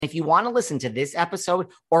If you want to listen to this episode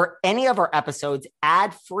or any of our episodes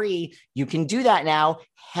ad-free, you can do that now.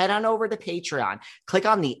 Head on over to Patreon. Click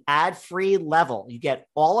on the ad-free level. You get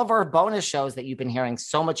all of our bonus shows that you've been hearing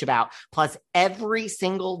so much about. Plus, every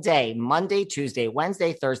single day, Monday, Tuesday,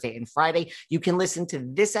 Wednesday, Thursday, and Friday, you can listen to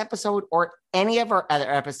this episode or any of our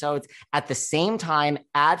other episodes at the same time,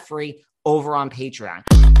 ad-free, over on Patreon.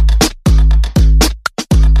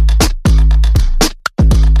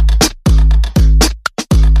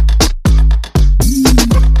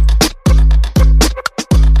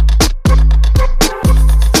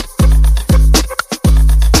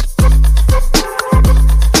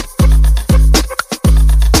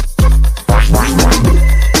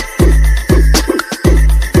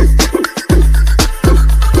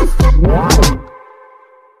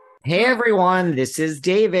 Hey everyone, this is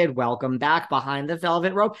David. Welcome back behind the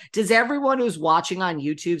velvet rope. Does everyone who's watching on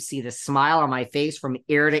YouTube see the smile on my face from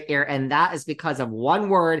ear to ear? And that is because of one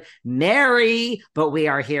word, Mary. But we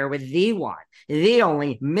are here with the one, the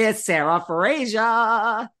only Miss Sarah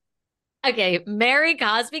Fraser. Okay, Mary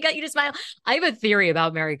Cosby got you to smile. I have a theory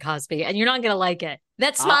about Mary Cosby, and you're not going to like it.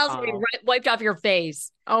 That smile's going to be wiped off your face.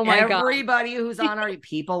 Oh my God. Everybody who's on our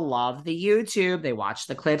people love the YouTube. They watch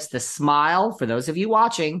the clips. The smile, for those of you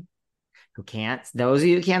watching, those of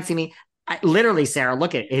you who can't see me, literally, Sarah,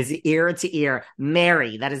 look at it, is ear to ear.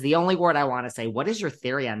 Mary, that is the only word I want to say. What is your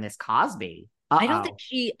theory on this Cosby? I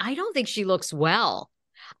don't think she looks well.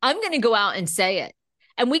 I'm going to go out and say it.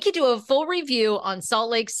 And we could do a full review on Salt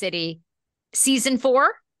Lake City, season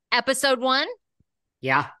 4, episode 1.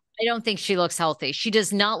 Yeah. I don't think she looks healthy. She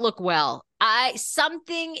does not look well.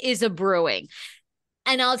 Something is a brewing.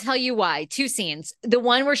 And I'll tell you why. 2 scenes. The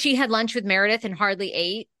one where she had lunch with Meredith and hardly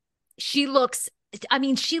ate. She looks a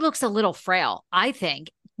little frail, I think.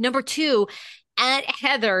 Number 2, at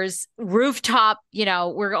Heather's rooftop,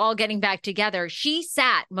 we're all getting back together. She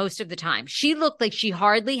sat most of the time. She looked like she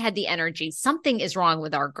hardly had the energy. Something is wrong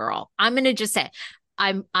with our girl. I'm going to just say,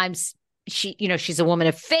 she's a woman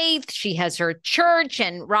of faith. She has her church,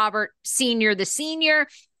 and Robert Sr., the senior,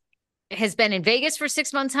 has been in Vegas for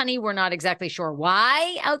 6 months, honey. We're not exactly sure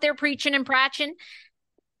why out there preaching and pratching.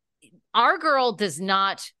 Our girl does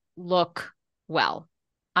not look well.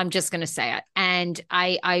 I'm just going to say it. And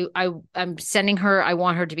I'm sending her, I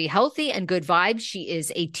want her to be healthy and good vibes. She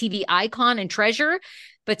is a TV icon and treasure,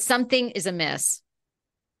 but something is amiss.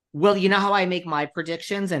 Well, you know how I make my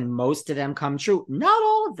predictions and most of them come true? Not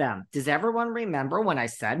all of them. Does everyone remember when I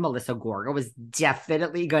said Melissa Gorga was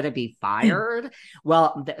definitely going to be fired?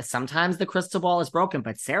 Well, sometimes the crystal ball is broken,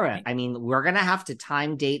 but Sarah, I mean, we're going to have to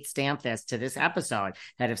time date stamp this to this episode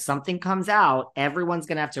that if something comes out, everyone's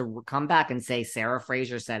going to have to come back and say, Sarah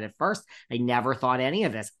Fraser said it first. I never thought any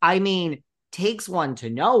of this. I mean, takes one to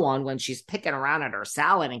know one. When she's picking around at her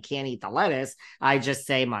salad and can't eat the lettuce, I just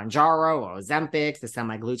say Mounjaro, Ozempic, the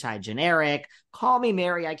semaglutide generic. Call me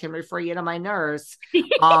Mary, I can refer you to my nurse.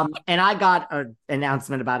 And I got an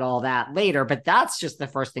announcement about all that later, but that's just the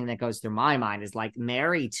first thing that goes through my mind is like,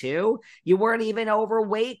 Mary too? You weren't even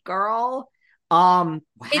overweight, girl. Wow,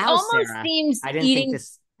 it almost Sarah, seems I didn't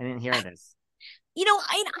hear this.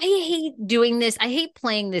 I hate doing this. I hate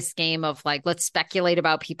playing this game of like, let's speculate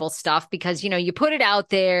about people's stuff because, you put it out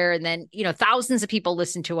there and then, thousands of people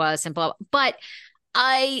listen to us and blah, but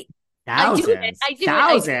thousands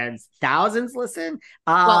listen.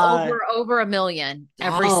 Well, over 1 million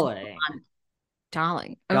every single month.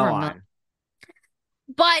 Darling, over 1 million.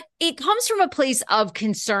 But it comes from a place of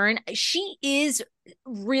concern. She is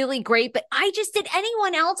really great, but did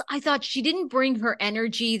anyone else? I thought she didn't bring her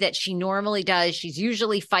energy that she normally does. She's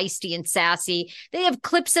usually feisty and sassy. They have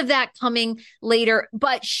clips of that coming later,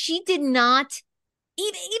 but she did not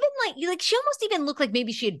even like she almost even looked like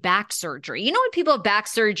maybe she had back surgery. You know when people have back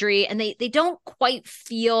surgery and they don't quite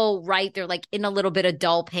feel right. They're like in a little bit of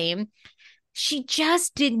dull pain. She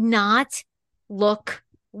just did not look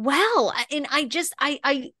well. And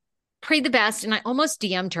I prayed the best. And I almost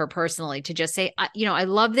DM'd her personally to just say, I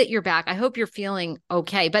love that you're back. I hope you're feeling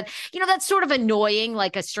okay. But, that's sort of annoying,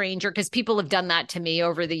 like a stranger, because people have done that to me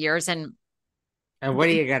over the years. And what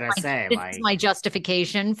are you going to say? It's my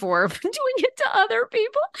justification for doing it to other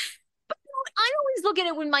people. But I always look at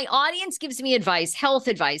it when my audience gives me advice, health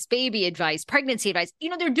advice, baby advice, pregnancy advice.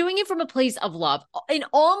 They're doing it from a place of love. In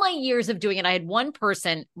all my years of doing it, I had one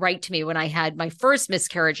person write to me when I had my first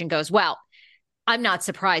miscarriage and goes, well, I'm not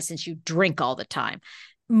surprised since you drink all the time.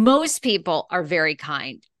 Most people are very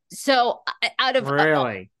kind. So out of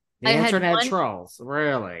really, the internet trolls,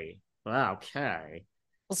 really? Okay.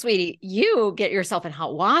 Well, sweetie, you get yourself in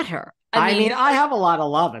hot water. I mean, I have a lot of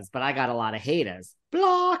lovers, but I got a lot of haters.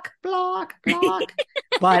 Block, block, block.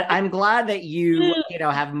 But I'm glad that you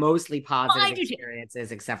have mostly positive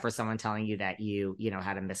experiences, except for someone telling you that you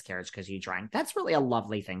had a miscarriage because you drank. That's really a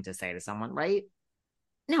lovely thing to say to someone, right?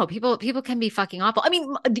 No, people can be fucking awful. I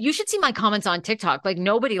mean, you should see my comments on TikTok. Like,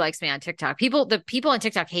 nobody likes me on TikTok. The people on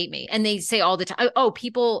TikTok hate me, and they say all the time, "Oh,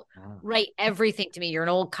 people write everything to me. You're an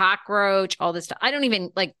old cockroach." All this stuff. I don't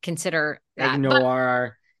even consider that.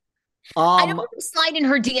 Ignore. I don't slide in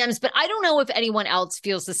her DMs, but I don't know if anyone else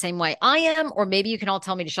feels the same way I am, or maybe you can all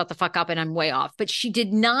tell me to shut the fuck up and I'm way off. But she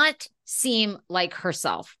did not seem like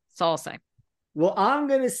herself. That's all I'll say. Well, I'm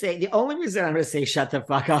going to say the only reason I'm going to say shut the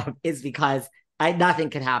fuck up is because nothing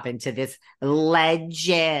could happen to this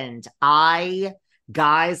legend.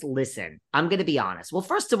 Guys, listen, I'm going to be honest. Well,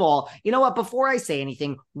 first of all, you know what? Before I say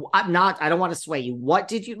anything, I don't want to sway you. What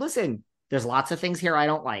did you listen? There's lots of things here I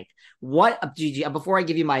don't like. What did you, before I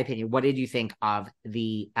give you my opinion, what did you think of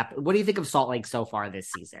what do you think of Salt Lake so far this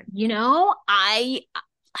season? I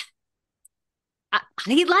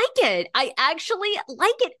like it. I actually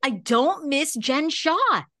like it. I don't miss Jen Shaw.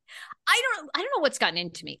 I don't know what's gotten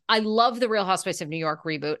into me. I love the Real Housewives of New York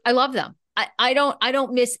reboot. I love them. I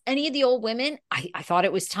don't miss any of the old women. I thought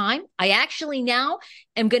it was time. I actually now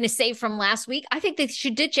am going to say from last week, I think they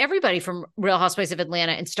should ditch everybody from Real Housewives of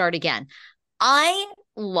Atlanta and start again. I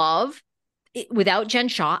love it, without Jen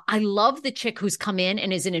Shaw. I love the chick who's come in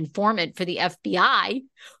and is an informant for the FBI,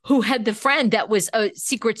 who had the friend that was a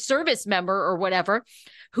Secret Service member or whatever,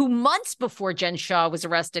 who months before Jen Shaw was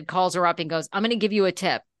arrested, calls her up and goes, "I'm going to give you a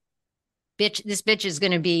tip. Bitch, this bitch is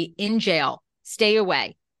going to be in jail. Stay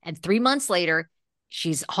away." And 3 months later,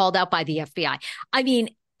 she's hauled out by the FBI. I mean,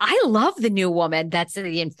 I love the new woman that's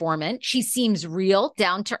the informant. She seems real,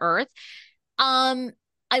 down to earth. I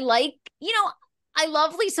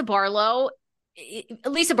love Lisa Barlow.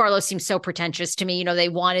 Lisa Barlow seems so pretentious to me. They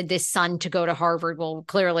wanted this son to go to Harvard. Well,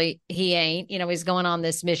 clearly he ain't. He's going on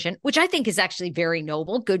this mission, which I think is actually very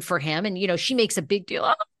noble. Good for him. And, she makes a big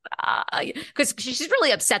deal because she's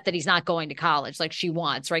really upset that he's not going to college like she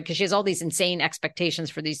wants, right? Because she has all these insane expectations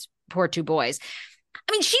for these poor two boys.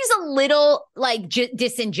 I mean, she's a little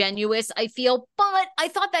disingenuous, I feel, but I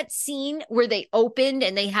thought that scene where they opened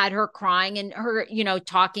and they had her crying and her,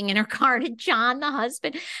 talking in her car to John, the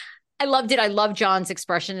husband. I loved it. I love John's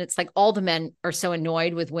expression. It's like all the men are so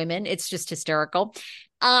annoyed with women. It's just hysterical.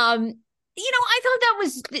 I thought that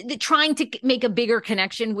was trying to make a bigger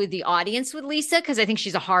connection with the audience with Lisa, because I think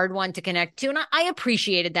she's a hard one to connect to. And I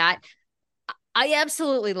appreciated that. I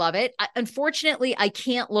absolutely love it. Unfortunately, I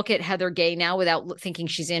can't look at Heather Gay now without thinking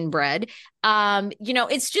she's inbred.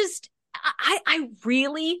 It's just, I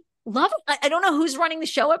really love it. I don't know who's running the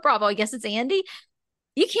show at Bravo. I guess it's Andy.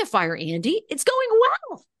 You can't fire Andy. It's going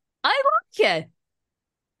well. I like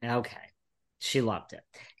it. Okay. She loved it.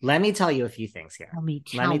 Let me tell you a few things here. Let me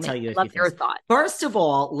tell you a few few things. Thought. First of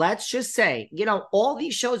all, let's just say, all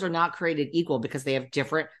these shows are not created equal because they have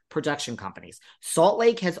different production companies. Salt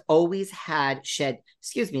Lake has always had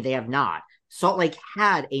they have not. Salt Lake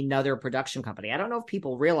had another production company. I don't know if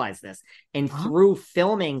people realize this. And through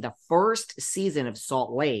filming the first season of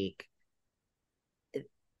Salt Lake,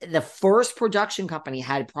 the first production company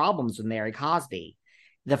had problems with Mary Cosby.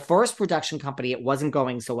 The first production company, it wasn't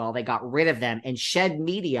going so well. They got rid of them. And Shed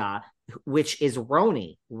Media, which is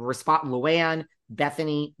RHONJ, Luann,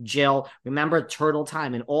 Bethany, Jill, remember Turtle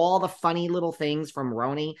Time and all the funny little things from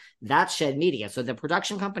RHONJ? That's Shed Media. So the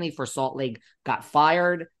production company for Salt Lake got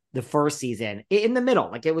fired the first season in the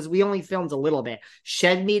middle. We only filmed a little bit.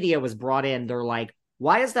 Shed Media was brought in. They're like,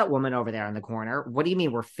 why is that woman over there in the corner? What do you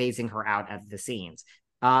mean we're phasing her out of the scenes?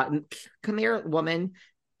 Come here, woman.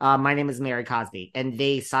 My name is Mary Cosby, and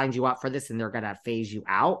they signed you up for this, and they're going to phase you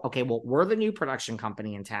out. Okay, well, we're the new production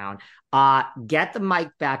company in town. Get the mic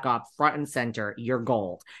back up front and center. You're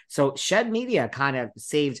gold. So Shed Media kind of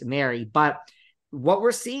saved Mary, but what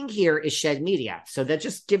we're seeing here is Shed Media. So they're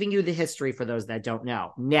just giving you the history for those that don't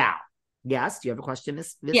know. Now, yes, do you have a question,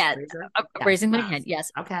 Miss Yeah, raising my hand,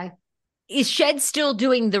 yes. Okay. Is Shed still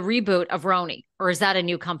doing the reboot of RHONJ, or is that a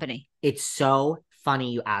new company? It's so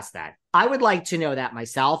funny you asked that. I would like to know that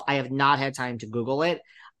myself. I have not had time to Google it.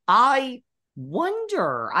 I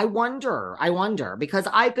wonder, because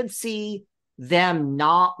I could see them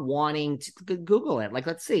not wanting to Google it.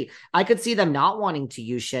 Let's see. I could see them not wanting to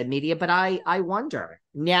use Shed Media, but I wonder.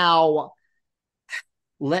 Now,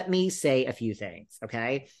 let me say a few things,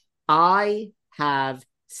 okay? I have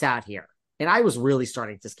sat here, and I was really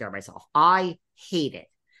starting to scare myself. I hate it.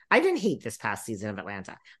 I didn't hate this past season of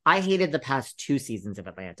Atlanta. I hated the past 2 seasons of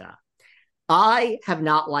Atlanta. I have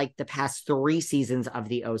not liked the past 3 seasons of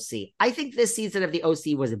the OC. I think this season of the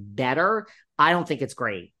OC was better. I don't think it's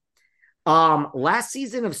great. Last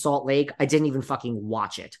season of Salt Lake, I didn't even fucking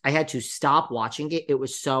watch it. I had to stop watching it. It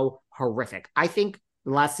was so horrific. I think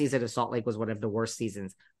the last season of Salt Lake was one of the worst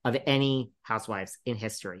seasons of any Housewives in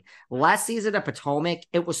history. Last season of Potomac,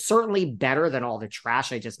 it was certainly better than all the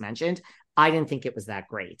trash I just mentioned. I didn't think it was that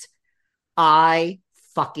great. I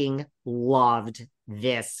fucking loved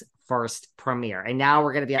this first premiere. And now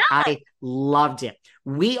we're going to be, I loved it.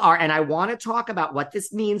 We are, and I want to talk about what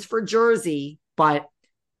this means for Jersey, but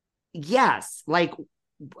yes, like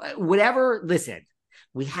whatever, listen,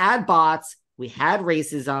 we had bots, we had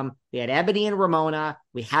racism, we had Ebony and Ramona,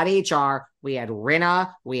 we had HR, we had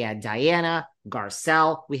Rinna, we had Diana,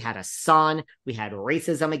 Garcelle, we had a son, we had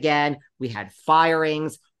racism again, we had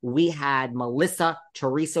firings, we had Melissa,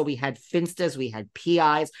 Teresa, we had Finstas, we had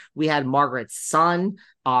PIs, we had Margaret's son,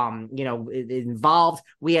 involved.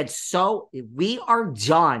 We are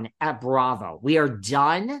done at Bravo. We are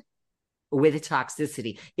done with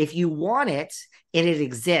toxicity. If you want it and it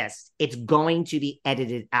exists, it's going to be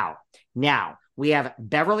edited out. Now, we have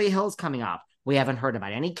Beverly Hills coming up. We haven't heard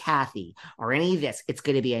about any Kathy or any of this. It's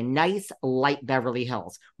going to be a nice, light Beverly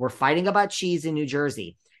Hills. We're fighting about cheese in New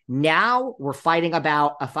Jersey. Now we're fighting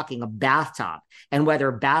about a fucking bathtub and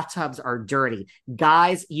whether bathtubs are dirty.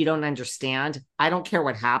 Guys, you don't understand. I don't care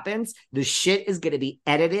what happens. The shit is going to be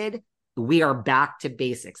edited. We are back to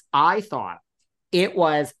basics. I thought it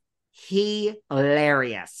was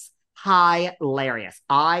hilarious. Hilarious.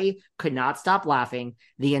 I could not stop laughing.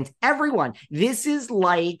 Everyone, this is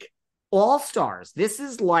like all stars. This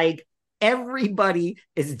is like everybody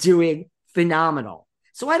is doing phenomenal.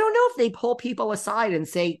 So I don't know if they pull people aside and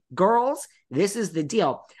say, girls, this is the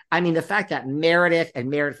deal. I mean, the fact that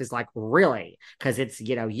Meredith is like, really? Because it's,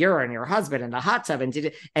 you're and your husband in the hot tub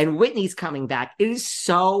and Whitney's coming back. It is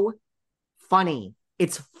so funny.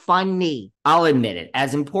 It's funny. I'll admit it.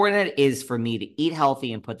 As important it is for me to eat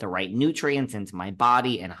healthy and put the right nutrients into my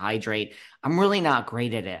body and hydrate, I'm really not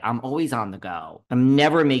great at it. I'm always on the go. I'm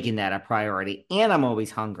never making that a priority, and I'm always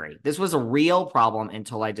hungry. This was a real problem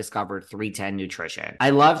until I discovered 310 Nutrition. I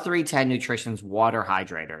love 310 Nutrition's water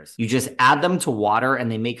hydrators. You just add them to water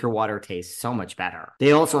and they make your water taste so much better.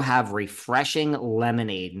 They also have refreshing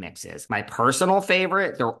lemonade mixes. My personal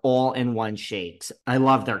favorite, they're all-in-one shakes. I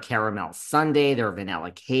love their caramel sundae, their vanilla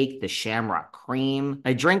cake, the shamrock cream.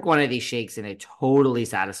 I drink one of these shakes and it totally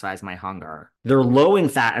satisfies my hunger. They're low in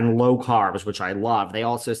fat and low carbs, which I love. They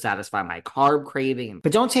also satisfy my carb craving.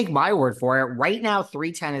 But don't take my word for it. Right now,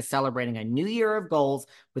 310 is celebrating a new year of goals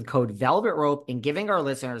with code Velvet Rope and giving our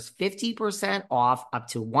listeners 50% off up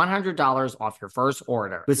to $100 off your first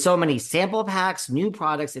order. With so many sample packs, new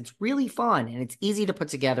products, it's really fun and it's easy to put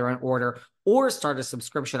together an order or start a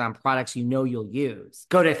subscription on products you'll use.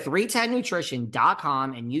 Go to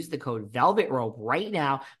 310nutrition.com and use the code Velvet Rope right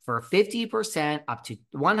now for 50% up to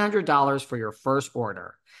 $100 for your first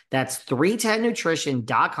order. That's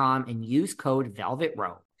 310nutrition.com and use code Velvet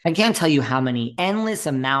Rope. I can't tell you how many endless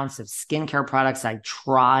amounts of skincare products I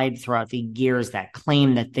tried throughout the years that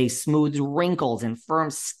claimed that they smoothed wrinkles and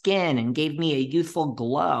firmed skin and gave me a youthful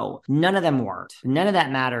glow. None of them worked. None of that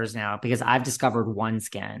matters now because I've discovered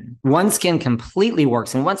OneSkin. OneSkin completely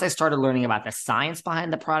works, and once I started learning about the science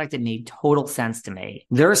behind the product, it made total sense to me.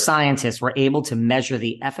 Their scientists were able to measure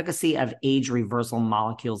the efficacy of age reversal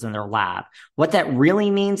molecules in their lab. What that really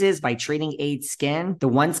means is by treating aged skin, the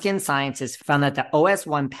OneSkin scientists found that the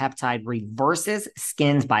OS1 peptide reverses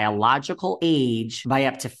skin's biological age by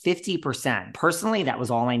up to 50%. Personally, that was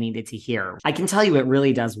all I needed to hear. I can tell you it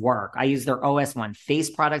really does work. I use their OS1 face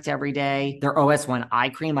product every day. Their OS1 eye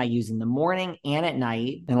cream I use in the morning and at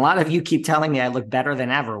night. And a lot of you keep telling me I look better than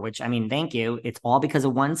ever, which, I mean, thank you. It's all because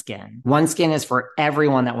of OneSkin. OneSkin is for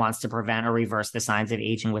everyone that wants to prevent or reverse the signs of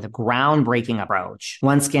aging with a groundbreaking approach.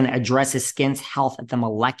 OneSkin addresses skin's health at the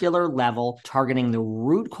molecular level, targeting the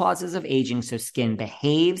root causes of aging so skin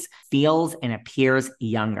behaves, feels, and appears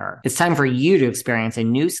younger. It's time for you to experience a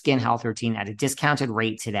new skin health routine at a discounted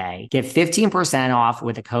rate today. Get 15% off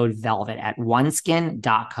with the code VELVET at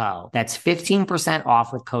oneskin.co. That's 15%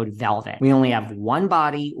 off with code VELVET. We only have one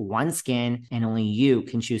body, one skin, and only you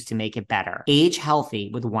can choose to make it better. Age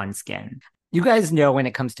healthy with OneSkin. You guys know when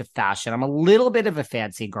it comes to fashion, I'm a little bit of a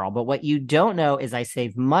fancy girl, but what you don't know is I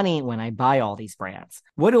save money when I buy all these brands.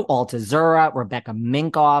 What do Altazura, Rebecca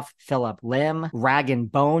Minkoff, Philip Lim,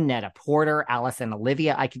 Rag & Bone, Netta Porter, Alice and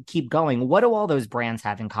Olivia, I could keep going. What do all those brands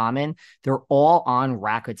have in common? They're all on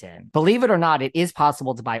Rakuten. Believe it or not, it is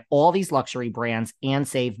possible to buy all these luxury brands and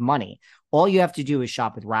save money. All you have to do is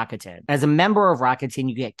shop with Rakuten. As a member of Rakuten,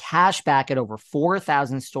 you get cash back at over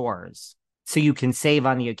 4,000 stores. so you can save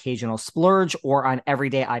on the occasional splurge or on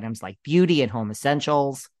everyday items like beauty and home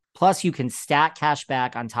essentials. Plus, you can stack cash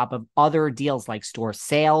back on top of other deals like store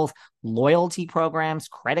sales, loyalty programs,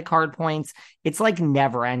 credit card points. It's like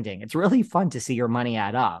never ending. It's really fun to see your money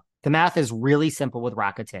add up. The math is really simple with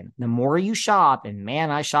Rakuten. The more you shop, and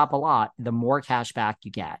man, I shop a lot, the more cash back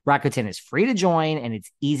you get. Rakuten is free to join and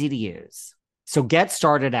it's easy to use. So get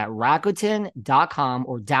started at Rakuten.com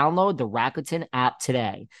or download the Rakuten app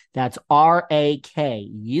today. That's Rakuten.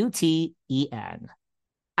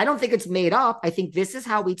 I don't think it's made up. I think this is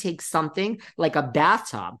how we take something like a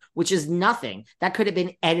bathtub, which is nothing that could have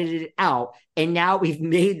been edited out. And now we've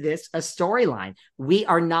made this a storyline. We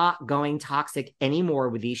are not going toxic anymore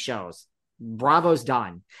with these shows. Bravo's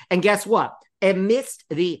done. And guess what? Amidst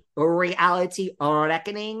the reality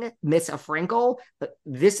reckoning, Miss a Frinkle,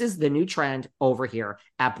 this is the new trend over here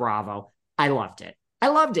at Bravo. I loved it. I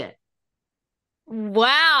loved it.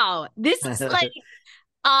 Wow. This is like,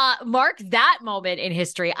 mark that moment in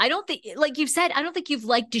history. I don't think, like you've said, I don't think you've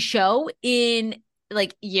liked a show in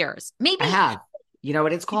like years. Maybe I have. You know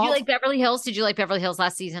what it's called? Did you like Beverly Hills? Did you like Beverly Hills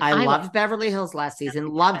last season? I loved Beverly Hills last season.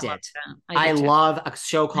 Loved it. I love a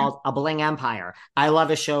show called A Bling Empire. I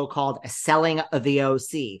love a show called Selling the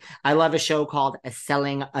OC. I love a show called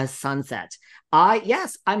Selling a Sunset.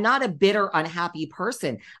 Yes, I'm not a bitter, unhappy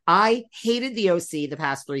person. I hated the OC the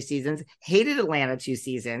past 3 seasons, hated Atlanta 2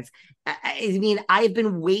 seasons. I mean, I've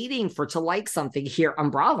been waiting to like something here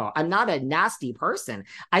on Bravo. I'm not a nasty person.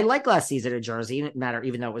 I like last season of Jersey,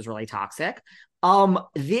 even though it was really toxic.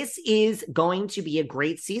 This is going to be a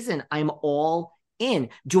great season. I'm all in.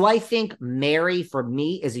 Do I think Mary, for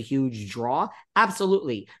me, is a huge draw?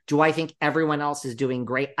 Absolutely. Do I think everyone else is doing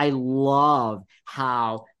great? I love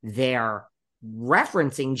how they're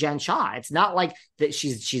referencing Jen Shah. It's not like that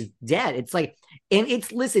she's dead. It's like, and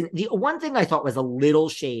it's, listen, the one thing I thought was a little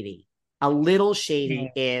shady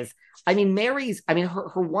is, I mean,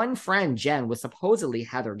 her one friend, Jen, was supposedly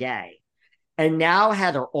Heather Gay. And now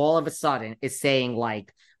Heather all of a sudden is saying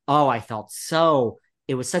like, oh,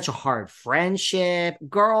 it was such a hard friendship.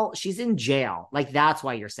 Girl, she's in jail. Like, that's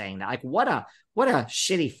why you're saying that. Like, what a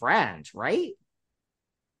shitty friend, right?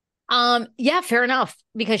 Yeah, fair enough.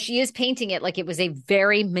 Because she is painting it like it was a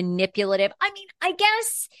very manipulative. I mean, I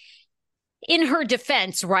guess in her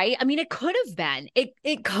defense, right? I mean, it could have been.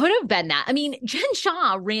 It could have been that. I mean, Jen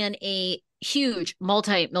Shah ran a huge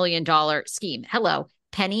multi-million-dollar scheme. Hello.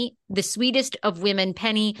 Penny, the sweetest of women,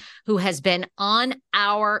 Penny, who has been on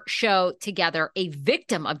our show together, a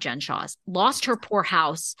victim of Jen Shah's, lost her poor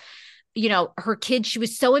house. You know, her kids, she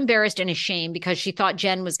was so embarrassed and ashamed because she thought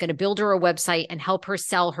Jen was going to build her a website and help her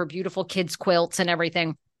sell her beautiful kids' quilts and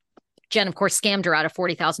everything. Jen, of course, scammed her out of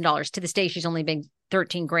 $40,000. To this day, she's only been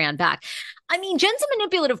 13 grand back. I mean, Jen's a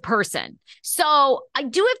manipulative person. So I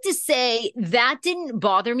do have to say that didn't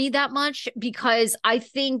bother me that much because I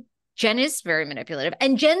think Jen is very manipulative.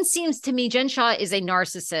 And Jen Shah is a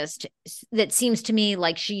narcissist that seems to me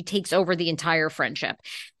like she takes over the entire friendship.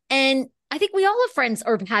 And I think we all have friends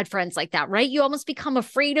or have had friends like that, right? You almost become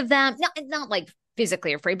afraid of them. Not like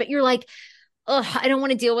physically afraid, but you're like, oh, I don't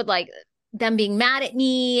want to deal with like them being mad at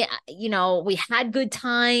me. You know, we had good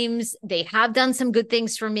times. They have done some good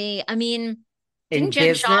things for me. I mean, in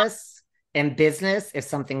business, if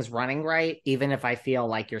something's running right, even if I feel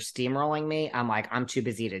like you're steamrolling me, I'm like, I'm too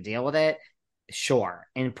busy to deal with it. Sure.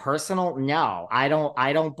 In personal, no, I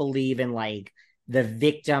don't believe in like the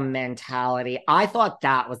victim mentality. I thought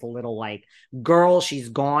that was a little like, girl, she's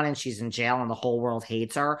gone and she's in jail and the whole world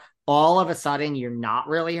hates her. All of a sudden, you're not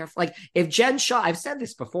really her. Like, if Jen Shah, I've said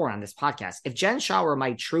this before on this podcast, if Jen Shah were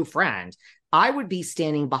my true friend, I would be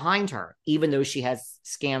standing behind her, even though she has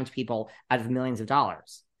scammed people out of millions of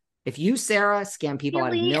dollars. If you, Sarah, scam people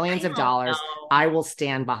out of millions of dollars, I will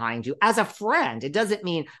stand behind you as a friend. It doesn't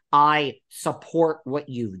mean I support what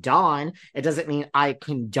you've done. It doesn't mean I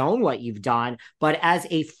condone what you've done. But as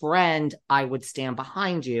a friend, I would stand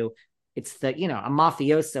behind you. It's the, a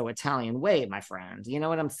mafioso Italian way, my friend. You know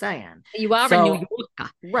what I'm saying? You are in New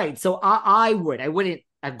York. Right. So I wouldn't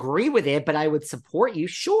agree with it, but I would support you.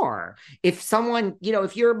 Sure. If someone,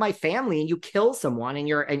 if you're my family and you kill someone and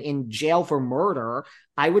you're in jail for murder,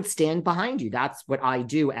 I would stand behind you. That's what I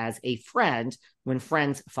do as a friend. When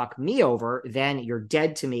friends fuck me over, then you're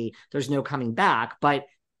dead to me. There's no coming back. But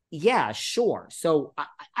yeah, sure. So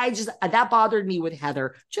I just, that bothered me with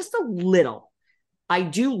Heather just a little. I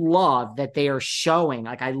do love that they are showing,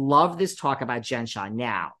 like, I love this talk about Jen Shah.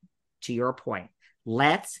 Now, to your point,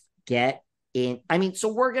 let's get in. I mean, so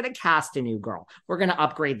we're going to cast a new girl. We're going to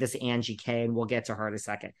upgrade this Angie K, and we'll get to her in a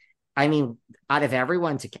second. I mean, out of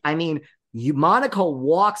everyone Monica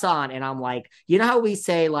walks on, and I'm like, you know how we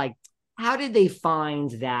say, like, how did they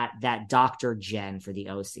find that Dr. Jen for the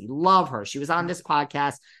OC? Love her. She was on this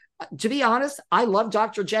podcast. To be honest, I love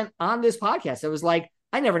Dr. Jen on this podcast. It was like,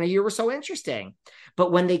 I never knew you were so interesting.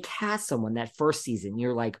 But when they cast someone that first season,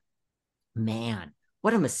 you're like, man,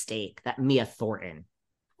 what a mistake, that Mia Thornton.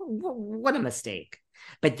 What a mistake.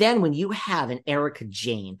 But then when you have an Erica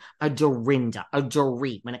Jane, a Dorinda, a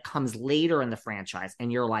Dorit, when it comes later in the franchise,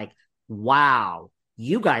 and you're like, wow,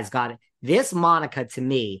 you guys got it. This Monica, to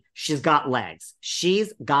me, she's got legs.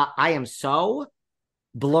 I am so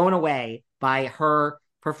blown away by her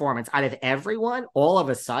performance. Out of everyone, all of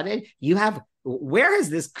a sudden, where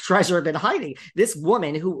has this treasure been hiding? This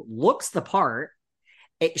woman who looks the part,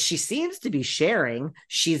 she seems to be sharing.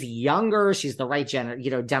 She's younger. She's the right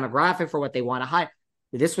demographic for what they want to hide.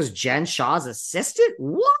 This was Jen Shah's assistant?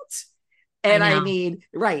 What? And I mean,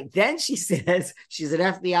 right. Then she says she's an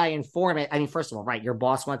FBI informant. I mean, first of all, right, your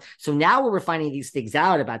boss wants. So now we're finding these things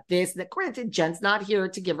out about this. That granted, Jen's not here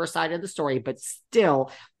to give her side of the story, but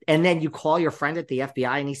still. And then you call your friend at the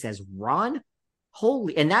FBI and he says, run?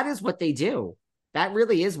 Holy. And that is what they do. That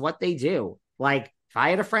really is what they do. Like, if I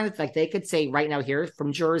had a friend, it's like they could say right now here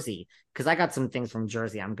from Jersey, because I got some things from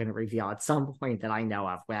Jersey I'm going to reveal at some point that I know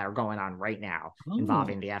of that are going on right now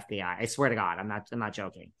involving the FBI. I swear to God, I'm not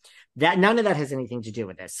joking. That none of that has anything to do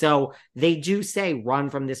with this. So they do say run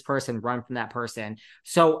from this person, run from that person.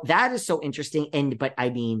 So that is so interesting. But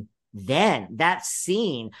I mean, then that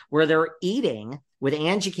scene where they're eating with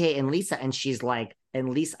Angie K and Lisa, and she's like, and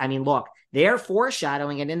Lisa, I mean, look, they're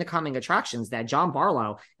foreshadowing it in the coming attractions that John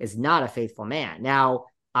Barlow is not a faithful man. Now,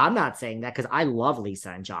 I'm not saying that because I love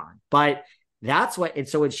Lisa and John, but that's what. And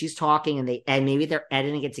so when she's talking and maybe they're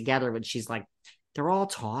editing it together, but she's like, they're all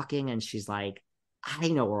talking, and she's like, I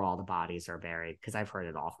know where all the bodies are buried because I've heard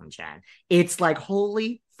it all from Jen. It's like,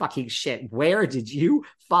 holy fucking shit. Where did you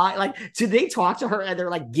find, like, did they talk to her and they're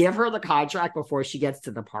like, give her the contract before she gets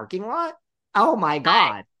to the parking lot? Oh my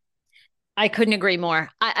God. I couldn't agree more.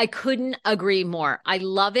 I couldn't agree more. I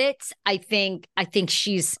love it. I think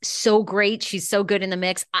she's so great. She's so good in the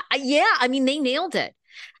mix. I mean, they nailed it.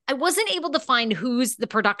 I wasn't able to find who's the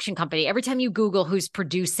production company. Every time you Google who's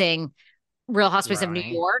producing Real Housewives of New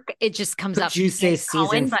York, it just comes up. You say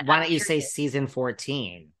season. Why don't you say season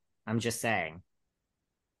 14? I'm just saying.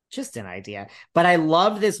 Just an idea. But I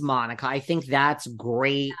love this Monica. I think that's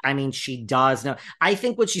great. I mean, she does know. I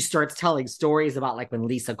think when she starts telling stories about like when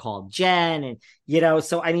Lisa called Jen and,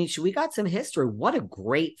 so I mean, we got some history. What a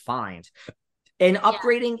great find. And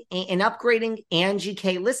upgrading Angie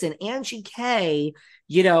K. Listen, Angie K,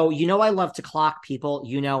 I love to clock people.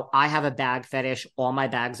 I have a bag fetish. All my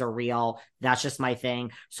bags are real. That's just my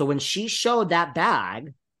thing. So when she showed that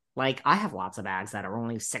bag, like I have lots of bags that are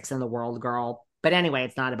only 6 in the world, girl. But anyway,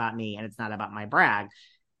 it's not about me and it's not about my brag.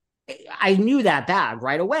 I knew that bag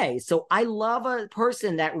right away. So I love a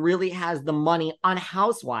person that really has the money on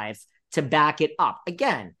Housewives to back it up.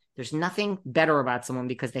 Again, there's nothing better about someone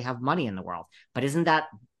because they have money in the world. But isn't that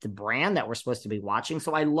the brand that we're supposed to be watching?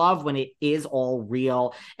 So I love when it is all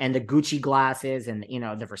real, and the Gucci glasses and,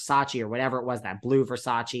 the Versace or whatever it was, that blue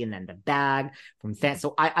Versace, and then the bag from Fan.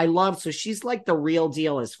 So I love, so she's like the real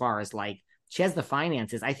deal as far as like, she has the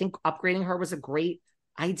finances. I think upgrading her was a great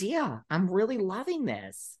idea. I'm really loving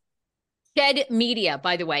this. Shed Media,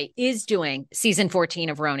 by the way, is doing season 14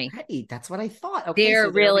 of RHONY. Right, that's what I thought. Okay,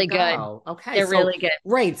 they're really good. Okay, they're really good.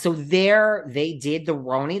 Right, so they did the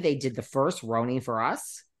RHONY. They did the first RHONY for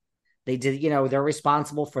us. They did, they're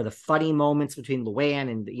responsible for the funny moments between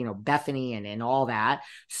Luann and, Bethany and all that.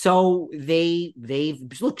 So they've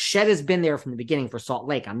look, Shed has been there from the beginning for Salt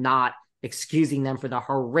Lake. I'm not excusing them for the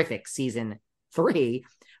horrific season 3,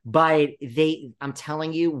 but I'm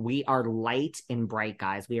telling you, we are light and bright,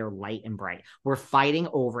 guys. We are light and bright. We're fighting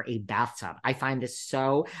over a bathtub. I find this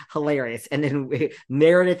so hilarious. And then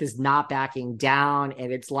Meredith is not backing down,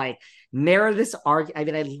 and it's like Meredith's I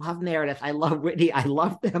mean, I love Meredith. I love Whitney. I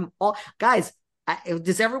love them all, guys.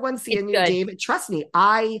 Does everyone see a new David? Trust me,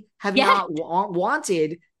 I have not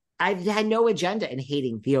wanted. I've had no agenda in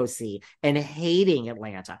hating the OC and hating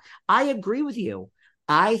Atlanta. I agree with you.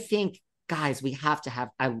 I think, guys, we have to have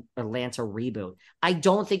an Atlanta reboot. I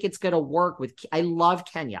don't think it's going to work with. I love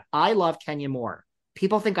Kenya. I love Kenya more.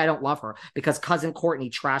 People think I don't love her because cousin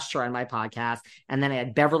Courtney trashed her on my podcast. And then I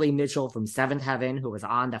had Beverly Mitchell from Seventh Heaven, who was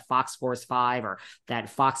on the Fox Force 5 or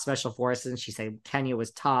that Fox Special Forces. And she said Kenya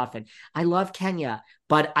was tough. And I love Kenya,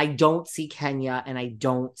 but I don't see Kenya, and I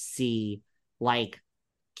don't see like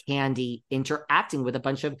Candy interacting with a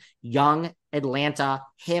bunch of young Atlanta,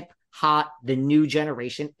 hip, hot, the new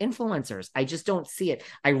generation influencers. I just don't see it.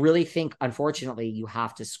 I really think, unfortunately, you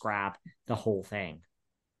have to scrap the whole thing.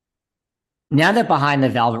 Now that Behind the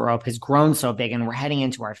Velvet Rope has grown so big and we're heading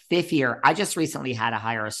into our 5th year, I just recently had to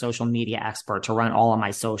hire a social media expert to run all of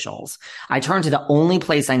my socials. I turned to the only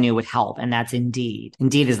place I knew would help, and that's Indeed.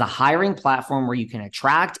 Indeed is the hiring platform where you can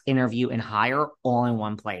attract, interview, and hire all in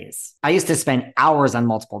one place. I used to spend hours on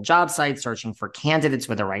multiple job sites searching for candidates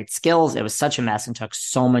with the right skills. It was such a mess and took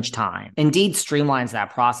so much time. Indeed streamlines that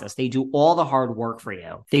process. They do all the hard work for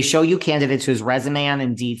you. They show you candidates whose resume on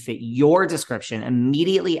Indeed fit your description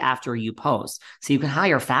immediately after you post, so you can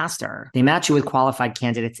hire faster. They match you with qualified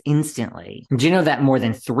candidates instantly. Do you know that more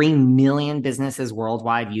than 3 million businesses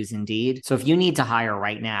worldwide use Indeed? So if you need to hire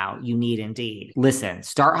right now, you need Indeed. Listen,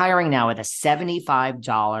 start hiring now with a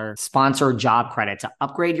 $75 sponsored job credit to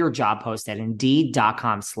upgrade your job post at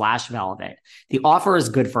Indeed.com/velvet. The offer is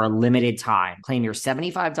good for a limited time. Claim your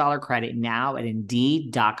 $75 credit now at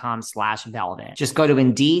Indeed.com/velvet. Just go to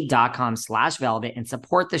Indeed.com/velvet and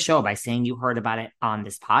support the show by saying you heard about it on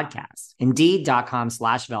this podcast.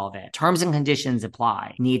 Indeed.com/velvet. Terms and conditions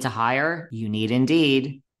apply. Need to hire? You need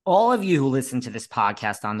Indeed. All of you who listen to this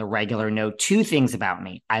podcast on the regular know 2 things about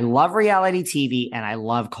me. I love reality TV and I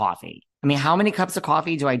love coffee. I mean, how many cups of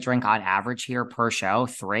coffee do I drink on average here per show?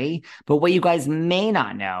 3. But what you guys may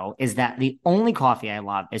not know is that the only coffee I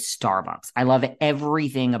love is Starbucks. I love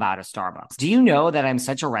everything about a Starbucks. Do you know that I'm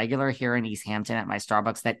such a regular here in East Hampton at my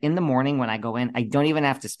Starbucks that in the morning when I go in, I don't even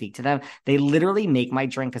have to speak to them. They literally make my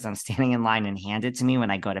drink as I'm standing in line and hand it to me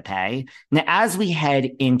when I go to pay. Now, as we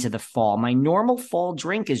head into the fall, my normal fall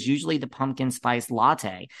drink is usually the pumpkin spice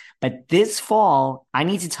latte. But this fall, I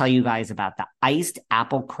need to tell you guys about the iced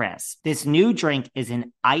apple crisp. This new drink is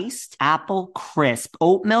an iced apple crisp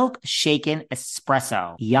oat milk shaken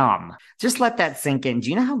espresso. Yum. Just let that sink in. Do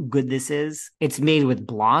you know how good this is? It's made with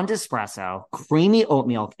blonde espresso, creamy oat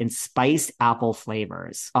milk, and spiced apple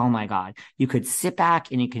flavors. Oh my God. You could sit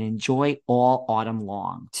back and you can enjoy all autumn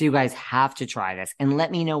long. So you guys have to try this and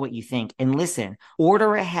let me know what you think. And listen,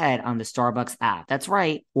 order ahead on the Starbucks app. That's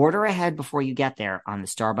right. Order ahead before you get there on the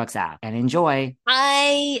Starbucks app and enjoy.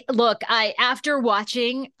 After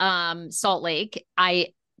watching Salt Lake, I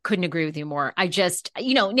couldn't agree with you more. I just,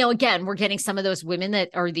 now again, we're getting some of those women that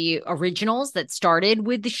are the originals that started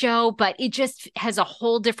with the show, but it just has a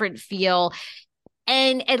whole different feel.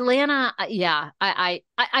 And Atlanta, I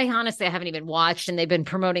honestly, I haven't even watched, and they've been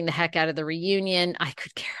promoting the heck out of the reunion. I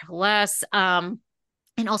could care less. And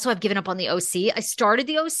also I've given up on the OC. I started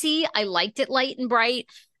the OC. I liked it light and bright.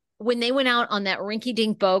 When they went out on that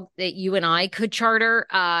rinky-dink boat that you and I could charter,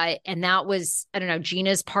 and that was, I don't know,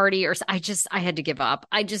 Gina's party, or I had to give up.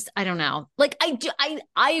 I don't know. Like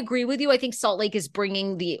I agree with you. I think Salt Lake is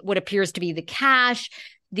bringing what appears to be the cash,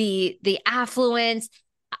 the affluence.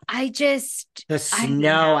 The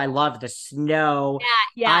snow. I love the snow.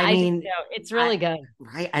 Yeah. I mean, it's really good.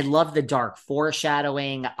 Right. I love the dark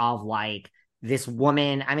foreshadowing of like this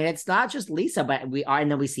woman. I mean, it's not just Lisa, but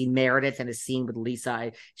and then we see Meredith in a scene with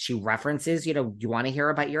Lisa. She references, you want to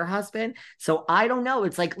hear about your husband? So I don't know.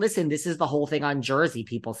 It's like, listen, this is the whole thing on Jersey.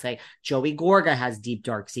 People say Joey Gorga has deep,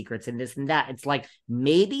 dark secrets and this and that. It's like,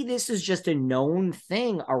 maybe this is just a known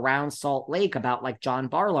thing around Salt Lake about like John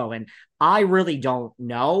Barlow. And I really don't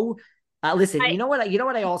know. Listen, you know what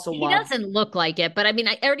I also love? He doesn't look like it, but I mean,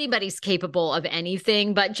 everybody's capable of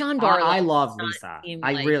anything. But John Barlow, I love Lisa.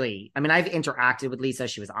 I've interacted with Lisa.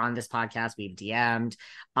 She was on this podcast. We've DM'd.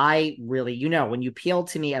 I really, when you appeal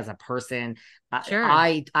to me as a person, sure.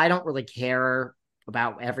 I don't really care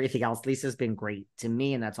about everything else. Lisa's been great to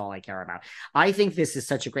me, and that's all I care about. I think this is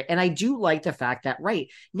such a great, and I do like the fact that,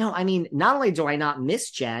 not only do I not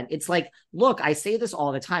miss Jen, it's like, look, I say this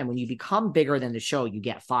all the time. When you become bigger than the show, you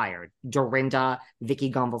get fired. Dorinda,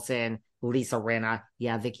 Vicky Gumbelson, Lisa Rinna.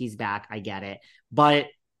 Yeah, Vicky's back. I get it. But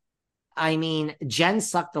I mean, Jen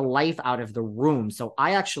sucked the life out of the room. So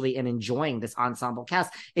I actually am enjoying this ensemble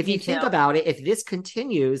cast. If you think about it, if this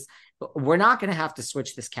continues, we're not going to have to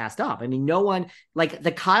switch this cast up. I mean, no one, like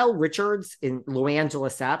the Kyle Richards and Luann de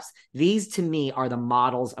Lesseps, these to me are the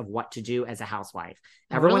models of what to do as a housewife.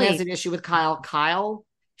 Everyone has an issue with Kyle. Kyle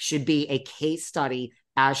should be a case study,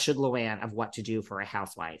 as should Luann, of what to do for a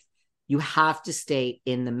housewife. You have to stay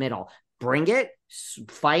in the middle. Bring it,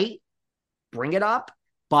 fight, bring it up,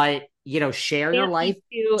 but share your life.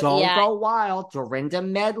 Don't go wild. Dorinda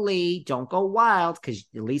Medley, don't go wild, because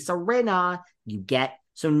Lisa Rinna,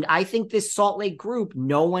 So I think this Salt Lake group,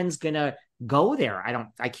 no one's going to go there.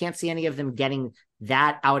 I can't see any of them getting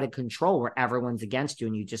that out of control where everyone's against you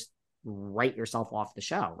and you just write yourself off the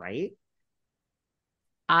show, right?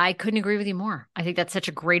 I couldn't agree with you more. I think that's such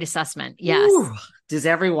a great assessment. Yes. Ooh, does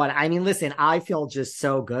everyone? I mean, listen, I feel just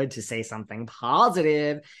so good to say something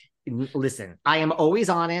positive. Listen, I am always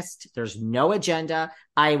honest. There's no agenda.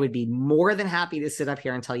 I would be more than happy to sit up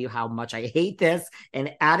here and tell you how much I hate this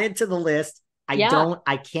and add it to the list.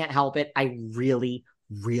 I can't help it. I really,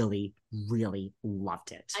 really, really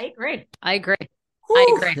loved it. I agree.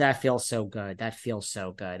 That feels so good. Where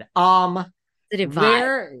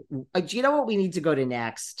do you know what we need to go to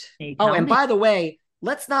next? And by the way,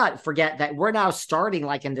 let's not forget that we're now starting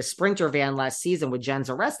like in the Sprinter van last season with Jen's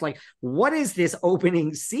arrest. Like, what is this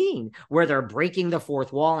opening scene where they're breaking the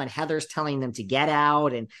fourth wall and Heather's telling them to get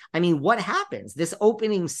out? And I mean, what happens? This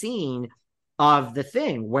opening scene of the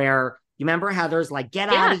thing where you remember Heather's like, get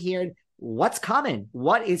out of here. What's coming?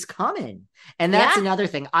 What is coming? And that's another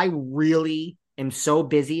thing. I really am so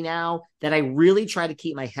busy now that I really try to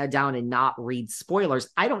keep my head down and not read spoilers.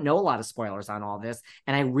 I don't know a lot of spoilers on all this,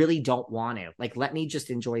 and I really don't want to. Like, let me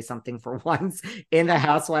just enjoy something for once in the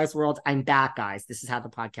Housewives world. I'm back, guys. This is how the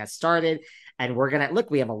podcast started, and we're gonna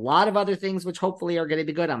look. We have a lot of other things which hopefully are going to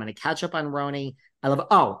be good. I'm going to catch up on RHONJ. I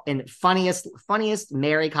love. And funniest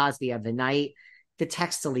Mary Cosby of the night. The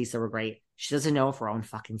texts to Lisa were great. She doesn't know if her own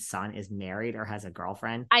fucking son is married or has a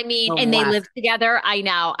girlfriend. I mean, and they live together. I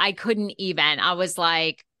know. I couldn't even. I was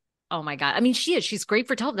like, oh my God. I mean, she's great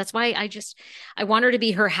for television. That's why I want her to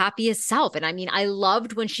be her happiest self. And I mean, I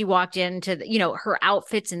loved when she walked into, her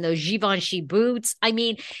outfits and those Givenchy boots. I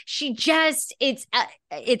mean,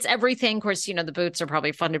 it's everything. Of course, the boots are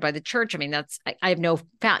probably funded by the church. I mean, I have no,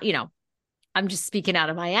 I'm just speaking out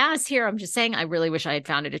of my ass here. I'm just saying, I really wish I had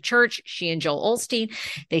founded a church. She and Joel Osteen,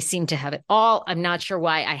 they seem to have it all. I'm not sure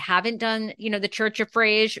why I haven't done, the Church of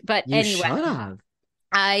Frage, but anyway,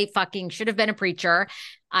 I fucking should have been a preacher.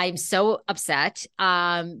 I'm so upset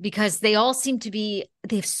because they all seem to they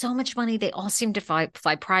have so much money. They all seem to fly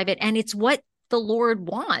private, and it's what the Lord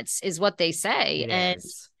wants is what they say.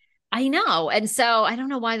 I know. And so I don't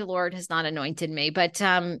know why the Lord has not anointed me, but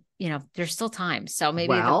there's still time. So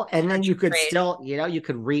maybe and then you could still, you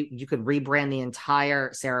could rebrand the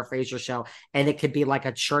entire Sarah Fraser show, and it could be like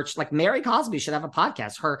a church. Like Mary Cosby should have a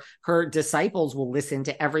podcast. Her disciples will listen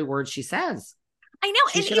to every word she says. I know.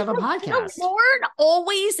 She should have a podcast. The Lord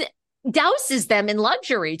always douses them in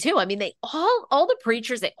luxury too. I mean, they all the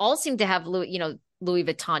preachers, they all seem to have Louis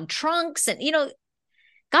Vuitton trunks, and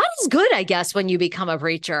God is good, I guess, when you become a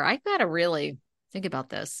preacher. I've got to really think about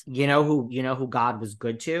this. You know who God was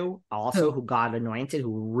good to? Also, who God anointed,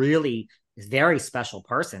 who really is very special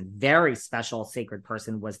person, very special sacred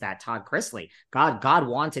person, was that Todd Chrisley. God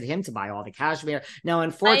wanted him to buy all the cashmere. Now,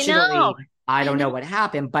 unfortunately, I don't know what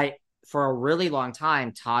happened, but for a really long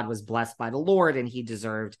time, Todd was blessed by the Lord, and he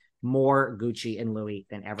deserved more Gucci and Louis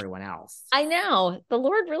than everyone else. I know. The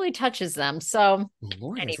Lord really touches them. So the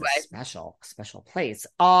Lord anyway. Is a special place.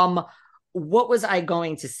 What was I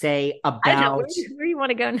going to say about where you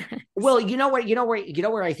want to go next? Well, you know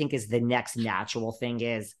where I think is the next natural thing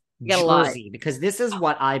is Jersey, because this is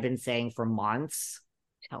what I've been saying for months.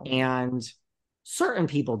 And certain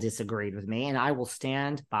people disagreed with me, and I will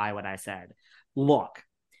stand by what I said. Look,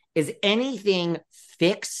 is anything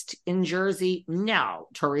fixed in Jersey? No.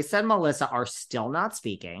 Teresa and Melissa are still not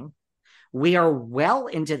speaking. We are well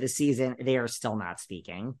into the season. They are still not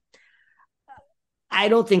speaking. I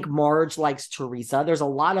don't think Marge likes Teresa. There's a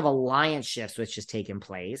lot of alliance shifts which has taken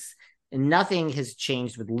place. And nothing has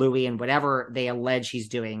changed with Louis, and whatever they allege he's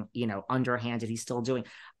doing, underhanded, he's still doing.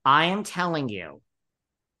 I am telling you.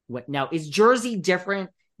 Now, is Jersey different?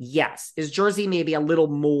 Yes. Is Jersey maybe a little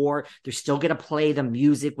more? They're still going to play the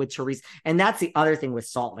music with Teresa. And that's the other thing with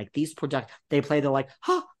Salt. Like these they play, they're like,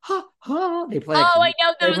 ha, ha, ha. They play. I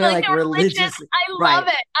know. They're like religious. I love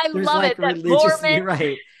it. I love it. That Mormon.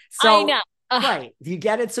 Right. So, I know. Right. You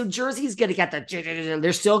get it? So Jersey's going to get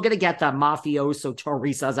they're still going to get the mafioso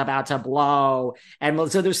Teresa's about to blow.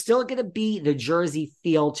 And so there's still going to be the Jersey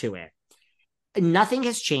feel to it. Nothing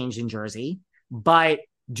has changed in Jersey, but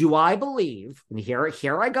do I believe, and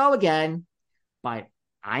here I go again, but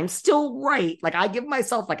I'm still right. Like I give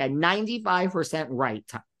myself like a 95% right.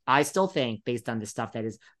 I still think based on the stuff that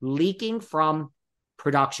is leaking from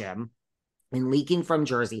production and leaking from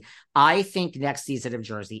Jersey, I think next season of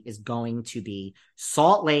Jersey is going to be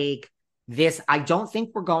Salt Lake. I don't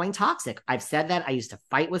think we're going toxic. I've said that. I used to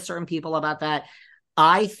fight with certain people about that.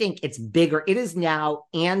 I think it's bigger. It is now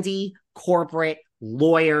Andy, corporate,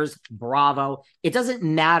 lawyers, bravo. It doesn't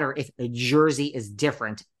matter if a jersey is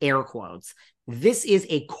different, air quotes. This is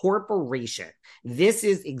a corporation. This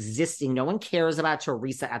is existing. No one cares about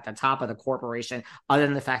Teresa at the top of the corporation other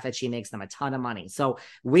than the fact that she makes them a ton of money. So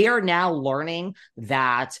we are now learning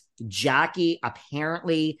that Jackie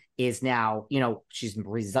apparently is now, she's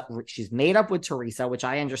made up with Teresa, which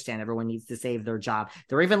I understand. Everyone needs to save their job.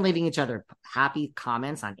 They're even leaving each other happy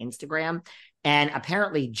comments on Instagram. And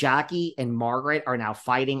apparently Jackie and Margaret are now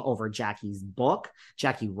fighting over Jackie's book.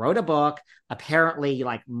 Jackie wrote a book. Apparently,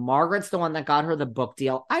 Margaret's the one that got her the book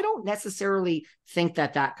deal. I don't necessarily think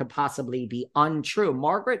that could possibly be untrue.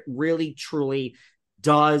 Margaret really, truly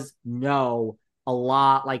does know a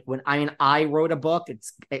lot. I wrote a book.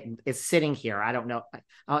 It's sitting here. I don't know.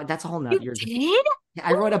 That's a whole nother. You did?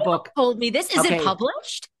 I wrote a book. Told me this. Is it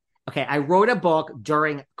published? Okay. I wrote a book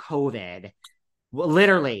during COVID. Well,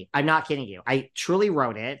 literally, I'm not kidding you. I truly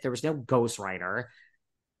wrote it. There was no ghostwriter.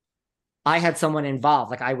 I had someone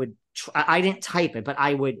involved. I didn't type it, but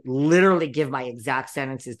I would literally give my exact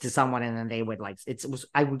sentences to someone, and then they would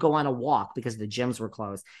I would go on a walk because the gyms were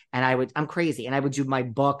closed, and I'm crazy, and I would do my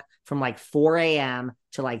book from 4 a.m.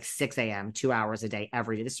 to 6 a.m., 2 hours a day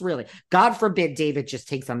every day. This is really, God forbid, David just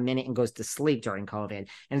takes a minute and goes to sleep during COVID.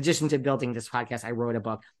 In addition to building this podcast, I wrote a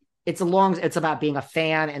book. It's about being a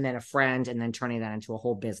fan and then a friend and then turning that into a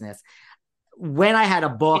whole business. When I had a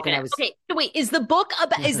book and I was okay. So wait, is the book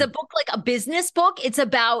like a business book? It's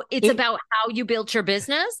about how you built your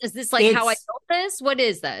business. Is this how I built this? What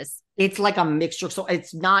is this? It's like a mixture. So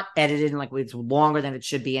it's not edited and it's longer than it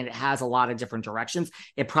should be. And it has a lot of different directions.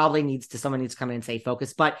 It probably someone needs to come in and say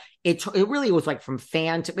focus, but it really was from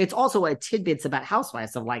fan to, it's also a tidbits about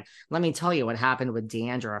housewives of let me tell you what happened with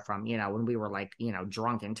Deandra from, when we were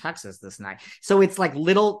drunk in Texas this night. So it's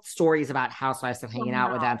little stories about housewives of hanging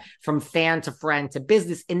out with them from fan to friend to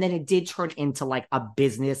business. And then it did turn into a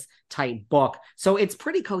business type book. So it's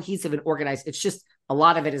pretty cohesive and organized. It's just, a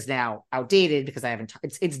lot of it is now outdated because I haven't.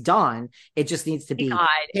 It's done. It just needs to be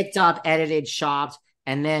picked up, edited, shopped,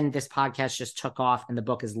 and then this podcast just took off. And the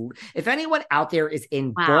book is. If anyone out there is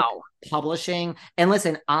in book publishing, and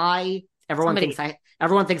listen, everyone thinks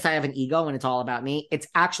I have an ego and it's all about me. It's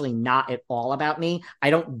actually not at all about me. I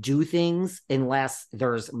don't do things unless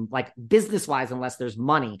there's business-wise, unless there's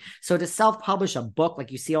money. So to self-publish a book,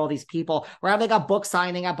 you see all these people, or they got book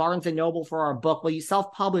signing at Barnes and Noble for our book. Well, you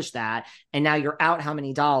self-publish that and now you're out how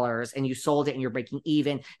many dollars and you sold it and you're breaking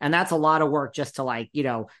even. And that's a lot of work just to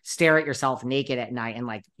stare at yourself naked at night and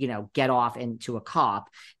get off into a cop,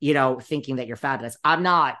 thinking that you're fabulous.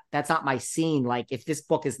 That's not my scene. If this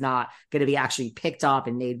book is not going to be actually picked up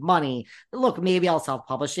and made money, look, maybe I'll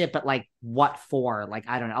self-publish it, but what for?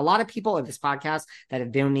 I don't know. A lot of people in this podcast that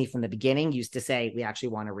have been with me from the beginning used to say, we actually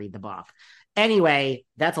want to read the book. Anyway,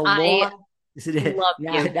 that's a long. Love you.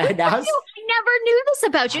 I never knew this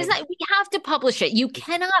about you. We have to publish it. You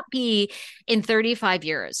cannot be in 35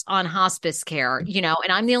 years on hospice care, and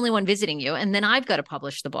I'm the only one visiting you. And then I've got to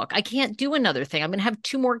publish the book. I can't do another thing. I'm going to have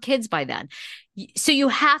 2 more kids by then. So you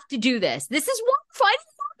have to do this. This is wonderful. I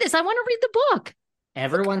love this. I want to read the book.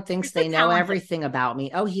 Everyone thinks they know everything about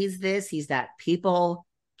me. Oh, he's this, he's that. People,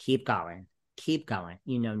 keep going. Keep going.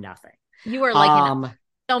 You know nothing. You are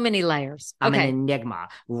so many layers. I'm an enigma,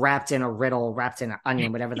 wrapped in a riddle, wrapped in an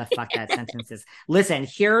onion, whatever the fuck that sentence is. Listen,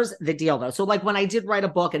 here's the deal, though. So, when I did write a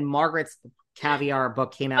book and Margaret's Caviar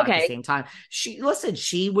book came out at the same time, she was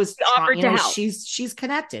offered to help. She's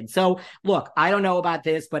connected. So, look, I don't know about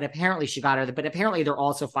this, but apparently she got her. But apparently they're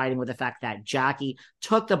also fighting with the fact that Jackie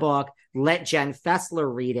took the book, let Jen Fessler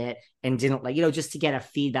read it, and didn't just to get a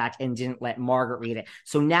feedback, and didn't let Margaret read it.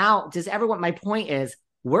 So now, my point is,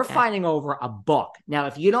 we're fighting over a book. Now,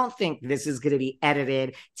 if you don't think this is going to be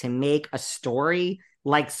edited to make a story,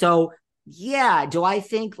 do I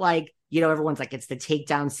think everyone's it's the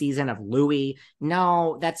takedown season of Louis.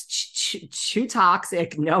 No, that's too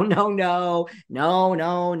toxic. No. Joe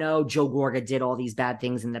Gorga did all these bad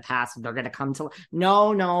things in the past. They're going to come to,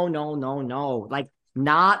 no.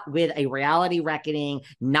 Not with a reality reckoning,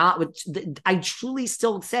 I truly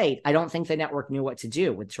still say, I don't think the network knew what to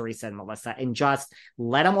do with Teresa and Melissa, and just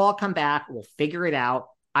let them all come back. We'll figure it out.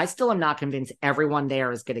 I still am not convinced everyone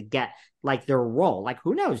there is going to get their role.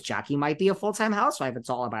 Who knows? Jackie might be a full-time housewife. It's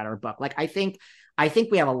all about her book. I think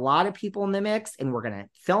we have a lot of people in the mix, and we're going to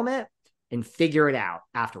film it and figure it out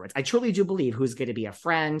afterwards. I truly do believe who's going to be a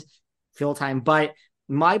friend full-time. But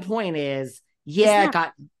my point is,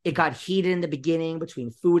 it got heated in the beginning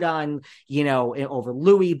between Fuda and, over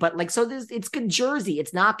Louis, but it's good Jersey.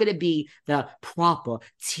 It's not going to be the proper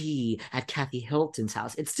tea at Kathy Hilton's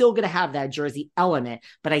house. It's still going to have that Jersey element,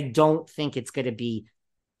 but I don't think it's going to be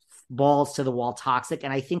balls to the wall toxic.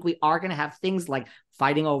 And I think we are going to have things like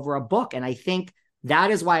fighting over a book. And I think that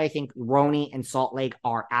is why I think RHONY and Salt Lake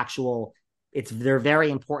are actual, they're very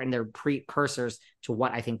important. They're precursors to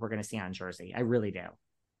what I think we're going to see on Jersey. I really do.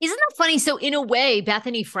 Isn't that funny? So in a way,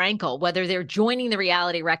 Bethany Frankel, whether they're joining the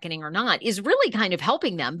reality reckoning or not, is really kind of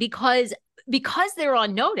helping them because they're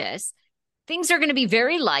on notice. Things are going to be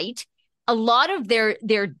very light. A lot of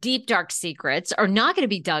their deep, dark secrets are not going to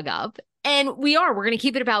be dug up. And we're going to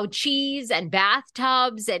keep it about cheese and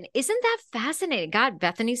bathtubs. And isn't that fascinating? God,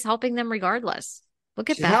 Bethany's helping them regardless.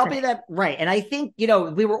 Look at She's helping them. Right. And I think, we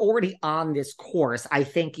were already on this course. I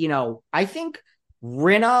think Rinna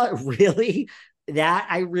really, that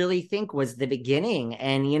I really think was the beginning.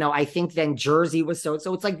 And, I think then Jersey was so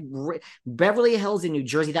it's like Beverly Hills in New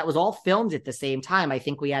Jersey, that was all filmed at the same time. I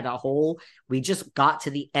think we just got to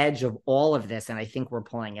the edge of all of this. And I think we're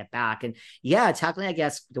pulling it back. And yeah, technically, I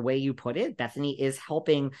guess the way you put it, Bethany is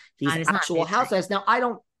helping these actual housewives. Now, I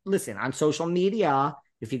don't listen on social media.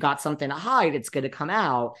 If you got something to hide, it's going to come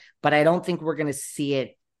out. But I don't think we're going to see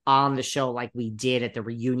it on the show like we did at the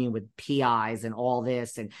reunion with PIs and all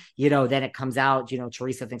this. And, then it comes out,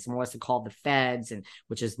 Teresa thinks Melissa called the feds, and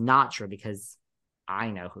which is not true because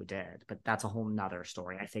I know who did, but that's a whole nother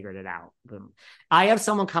story. I figured it out. I have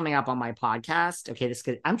someone coming up on my podcast.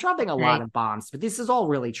 Okay, I'm dropping a lot of bombs, but this is all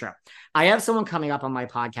really true. I have someone coming up on my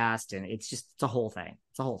podcast, and it's a whole thing.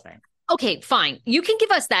 It's a whole thing. Okay, fine. You can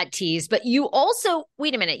give us that tease, but you also,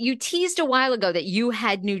 wait a minute, you teased a while ago that you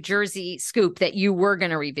had New Jersey scoop that you were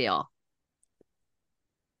going to reveal.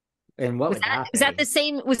 And what was that the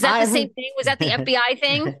same? Was that the same thing? Was that the FBI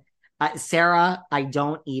thing? Sarah, I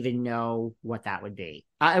don't even know what that would be.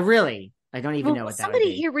 I don't even know what that would be.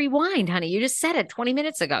 Somebody here rewind, honey. You just said it 20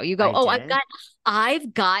 minutes ago. You go,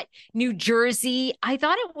 I've got New Jersey. I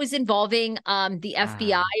thought it was involving the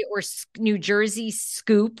FBI or New Jersey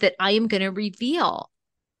scoop that I am going to reveal.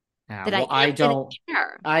 I don't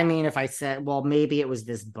share. I mean, if I said, maybe it was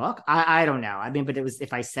this book. I don't know. I mean, but it was,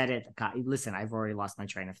 if I said it, God, listen, I've already lost my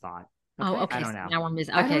train of thought. Okay. I don't know. Now I'm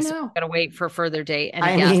okay. So I'm going to wait for a further date.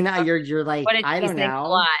 And you're like, I don't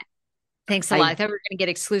know. Thanks a lot. I thought we were going to get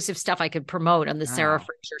exclusive stuff I could promote on the Sarah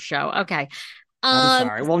Fraser show. Okay. I'm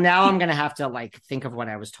sorry. Well, now I'm going to have to think of what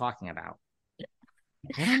I was talking about.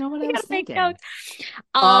 I don't know what I was thinking.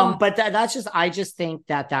 But I just think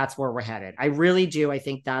that that's where we're headed. I really do. I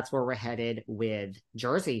think that's where we're headed with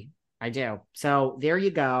Jersey. I do. So there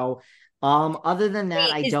you go. Other than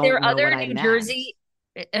that, I don't know what I meant. Jersey?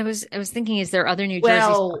 I was thinking, is there other New Jersey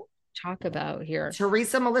stuff to talk about here?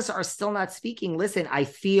 Teresa and Melissa are still not speaking. Listen, I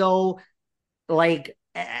feel like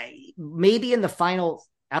maybe in the final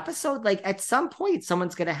episode, at some point,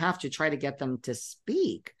 someone's going to have to try to get them to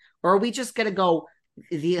speak. Or are we just going to go,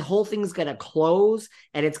 the whole thing's going to close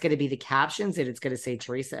and it's going to be the captions and it's going to say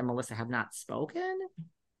Teresa and Melissa have not spoken?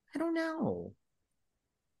 I don't know.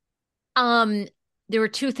 There were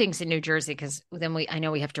two things in New Jersey, because then I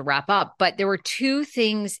know we have to wrap up, but there were two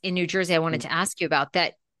things in New Jersey I wanted to ask you about.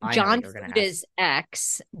 That John Fuda's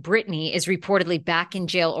ex, Brittany, is reportedly back in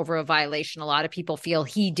jail over a violation. A lot of people feel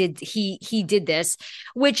he did this,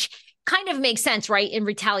 which kind of makes sense, right? In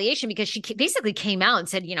retaliation, because she basically came out and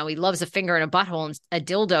said, he loves a finger in a butthole and a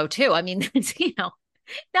dildo too. I mean,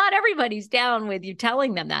 not everybody's down with you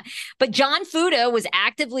telling them that. But John Fuda was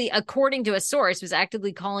actively, according to a source,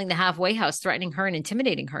 calling the halfway house, threatening her and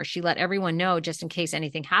intimidating her. She let everyone know just in case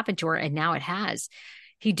anything happened to her, and now it has.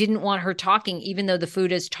 He didn't want her talking, even though the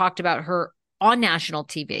Fudas talked about her on national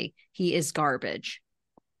TV. He is garbage.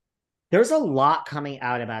 There's a lot coming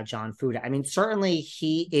out about John Fuda. I mean, certainly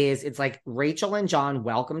he is. It's like Rachel and John,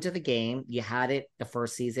 welcome to the game. You had it the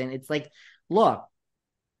first season. It's like, look,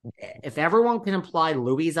 if everyone can imply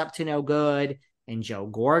Louis up to no good and Joe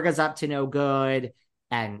Gorga's up to no good,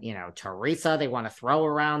 and, Teresa, they want to throw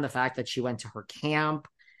around the fact that she went to her camp.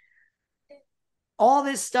 All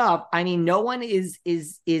this stuff, I mean, no one is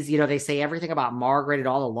they say everything about Margaret and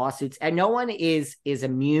all the lawsuits, and no one is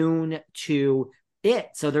immune to it.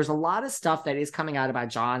 So there's a lot of stuff that is coming out about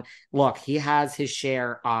John. Look, he has his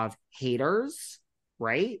share of haters,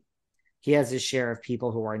 right? He has his share of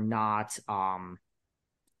people who are not a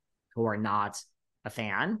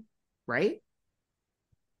fan, right?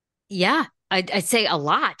 Yeah, I'd say a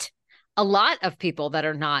lot of people that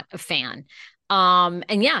are not a fan.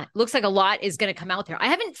 And yeah, it looks like a lot is going to come out there. I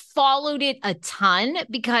haven't followed it a ton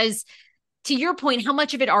because, to your point, how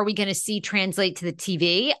much of it are we going to see translate to the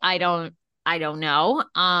TV? I don't know.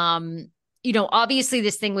 Obviously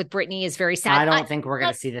this thing with Brittany is very sad. I don't think we're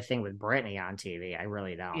going to see the thing with Brittany on TV. I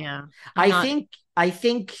really don't. Yeah. I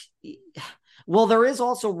think, well, there is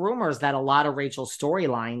also rumors that a lot of Rachel's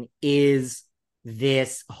storyline is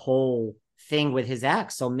this whole thing with his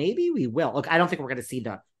ex. So maybe we will. Look, I don't think we're going to see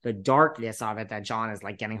the darkness of it, that John is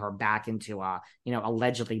like getting her back into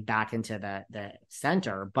allegedly back into the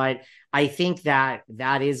center. But I think that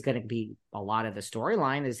is going to be a lot of the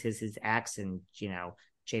storyline, is his ex and,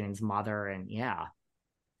 Jaden's mother. And yeah.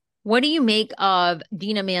 What do you make of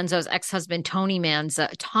Dina Manzo's ex-husband, Tommy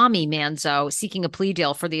Manzo, seeking a plea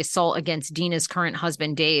deal for the assault against Dina's current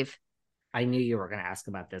husband, Dave? I knew you were going to ask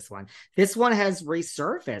about this one. This one has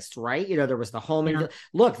resurfaced, right? There was the home.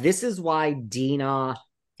 Look, this is why Dina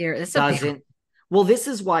doesn't. Well, this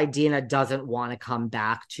is why Dina doesn't want to come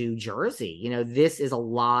back to Jersey. This is a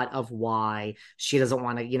lot of why she doesn't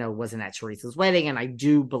want to, wasn't at Teresa's wedding. And I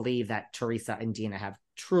do believe that Teresa and Dina have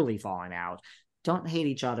truly fallen out. Don't hate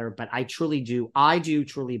each other, but I do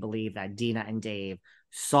truly believe that Dina and Dave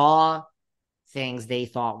saw things they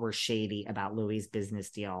thought were shady about Louis' business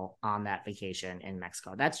deal on that vacation in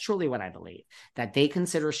Mexico. That's truly what I believe, that they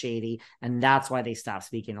consider shady, and that's why they stopped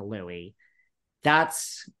speaking to Louis.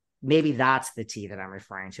 Maybe that's the tea that I'm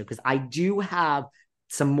referring to, because I do have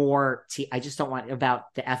some more tea. I just don't want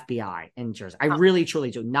about the FBI in Jersey. I really,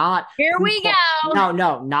 truly do. Not here we go.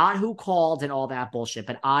 No, not who called and all that bullshit.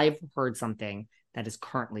 But I've heard something that is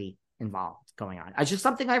currently involved going on. It's just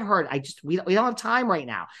something I've heard. We don't have time right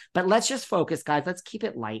now. But let's just focus, guys. Let's keep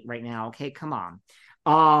it light right now. Okay, come on.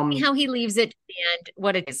 How he leaves it and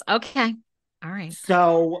what it is. Okay. All right.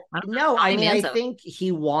 So I think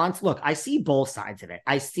he wants. Look, I see both sides of it.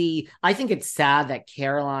 I think it's sad that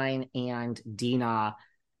Caroline and Dina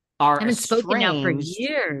haven't spoken now for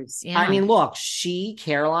years. Yeah. I mean, look,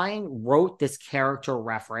 Caroline wrote this character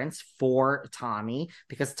reference for Tommy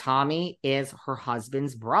because Tommy is her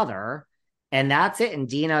husband's brother, and that's it. And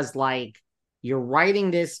Dina's like, you're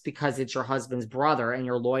writing this because it's your husband's brother, and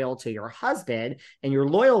you're loyal to your husband, and you're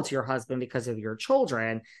loyal to your husband because of your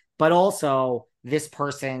children. But also, this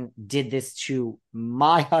person did this to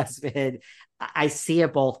my husband. I see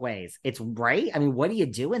it both ways. It's right. I mean, what do you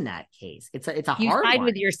do in that case? It's a hard one. You side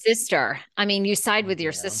with your sister. I mean, you side with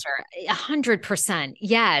your sister. 100%.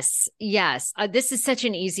 Yes. This is such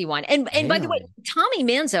an easy one. And by the way, Tommy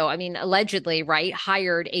Manzo, I mean, allegedly, right,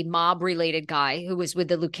 hired a mob-related guy who was with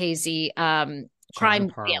the Lucchese crime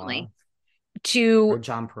family to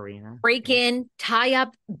John Perina break in, tie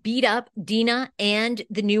up, beat up Dina and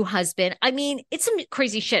the new husband. I mean, it's some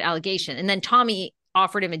crazy shit allegation. And then Tommy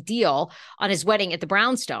offered him a deal on his wedding at the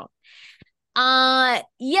Brownstone.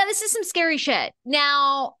 This is some scary shit.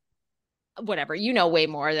 Now, whatever, way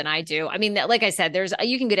more than I do. I mean, like I said,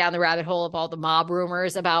 you can go down the rabbit hole of all the mob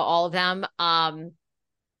rumors about all of them.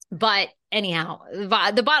 But anyhow,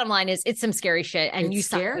 the bottom line is it's some scary shit, and you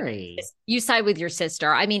side with your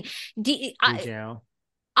sister. I mean,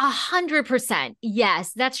 100%.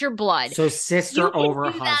 Yes, that's your blood. So sister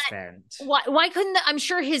over husband. Why couldn't I'm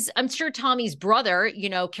sure Tommy's brother,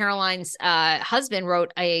 Caroline's husband,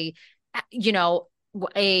 wrote a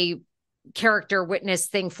character witness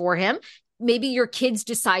thing for him. Maybe your kids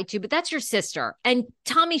decide to, but that's your sister. And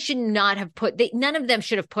Tommy should not have none of them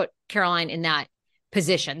should have put Caroline in that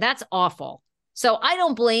position. That's awful. So I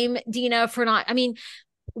don't blame Dina for not, I mean,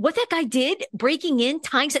 what that guy did, breaking in,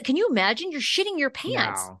 tying, can you imagine? You're shitting your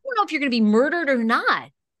pants. No. I don't know if you're going to be murdered or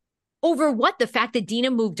not. Over what? The fact that Dina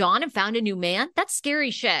moved on and found a new man? That's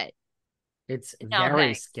scary shit. It's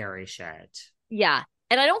very scary shit. Yeah.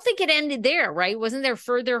 And I don't think it ended there, right? Wasn't there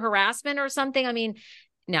further harassment or something? I mean,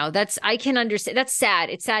 no, I can understand. That's sad.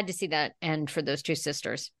 It's sad to see that end for those two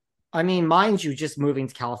sisters. I mean, mind you, just moving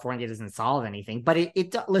to California doesn't solve anything, but maybe it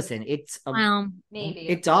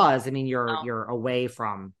does. I mean, you're away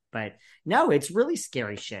from, but no, it's really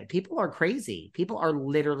scary shit. People are crazy. People are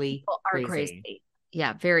literally crazy.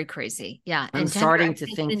 Yeah, very crazy. Yeah, I'm starting to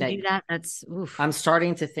think that that's. Oof. I'm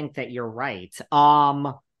starting to think that you're right.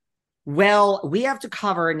 Well, we have to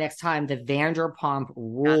cover next time the Vanderpump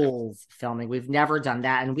Rules filming. We've never done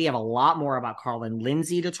that, and we have a lot more about Carl and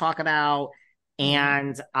Lindsay to talk about.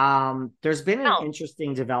 And there's been an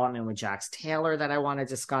interesting development with Jax Taylor that I want to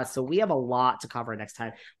discuss. So we have a lot to cover next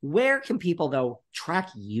time. Where can people, though, track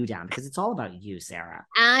you down? Because it's all about you, Sarah.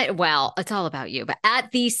 It's all about you. But at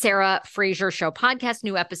the Sarah Fraser Show podcast,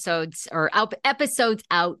 new episodes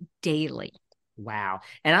out daily. Wow.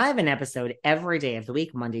 And I have an episode every day of the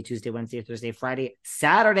week, Monday, Tuesday, Wednesday, Thursday, Friday,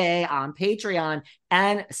 Saturday on Patreon,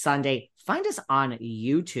 and Sunday. Find us on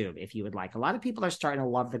YouTube if you would like. A lot of people are starting to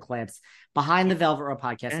love the clips behind the Velvet Rope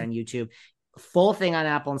podcast on YouTube. Full thing on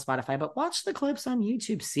Apple and Spotify, but watch the clips on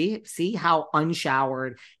YouTube. See how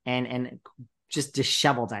unshowered and just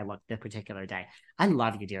disheveled I look that particular day. I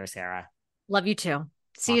love you, dear Sarah. Love you too.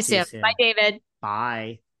 See you soon. Bye, David.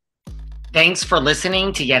 Bye. Thanks for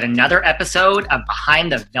listening to yet another episode of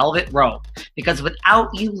Behind the Velvet Rope. Because without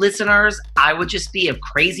you listeners, I would just be a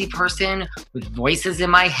crazy person with voices in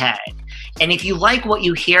my head. And if you like what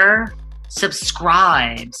you hear,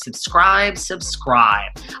 subscribe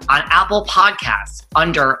on Apple Podcasts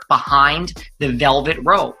under Behind the Velvet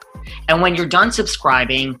Rope. And when you're done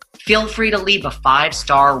subscribing, feel free to leave a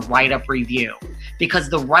 5-star write-up review, because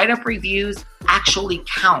the write-up reviews actually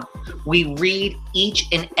count. We read each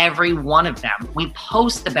and every one of them. We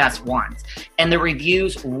post the best ones, and the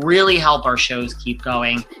reviews really help our shows keep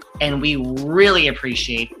going. And we really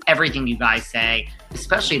appreciate everything you guys say,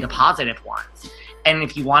 especially the positive ones. And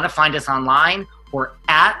if you want to find us online, we're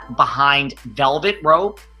at Behind Velvet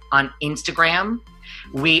Rope on Instagram.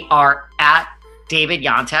 We are at David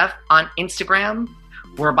Yontef on Instagram.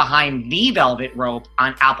 We're Behind the Velvet Rope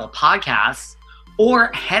on Apple Podcasts.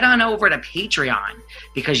 Or head on over to Patreon,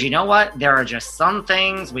 because you know what? There are just some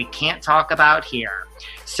things we can't talk about here.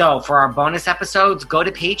 So for our bonus episodes, go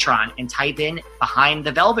to Patreon and type in Behind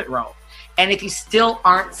the Velvet Rope. And if you still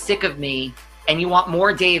aren't sick of me and you want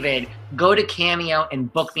more David, go to Cameo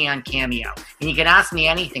and book me on Cameo. And you can ask me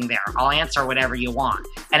anything there. I'll answer whatever you want.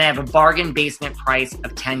 And I have a bargain basement price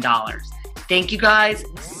of $10. Thank you guys.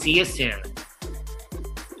 See you soon.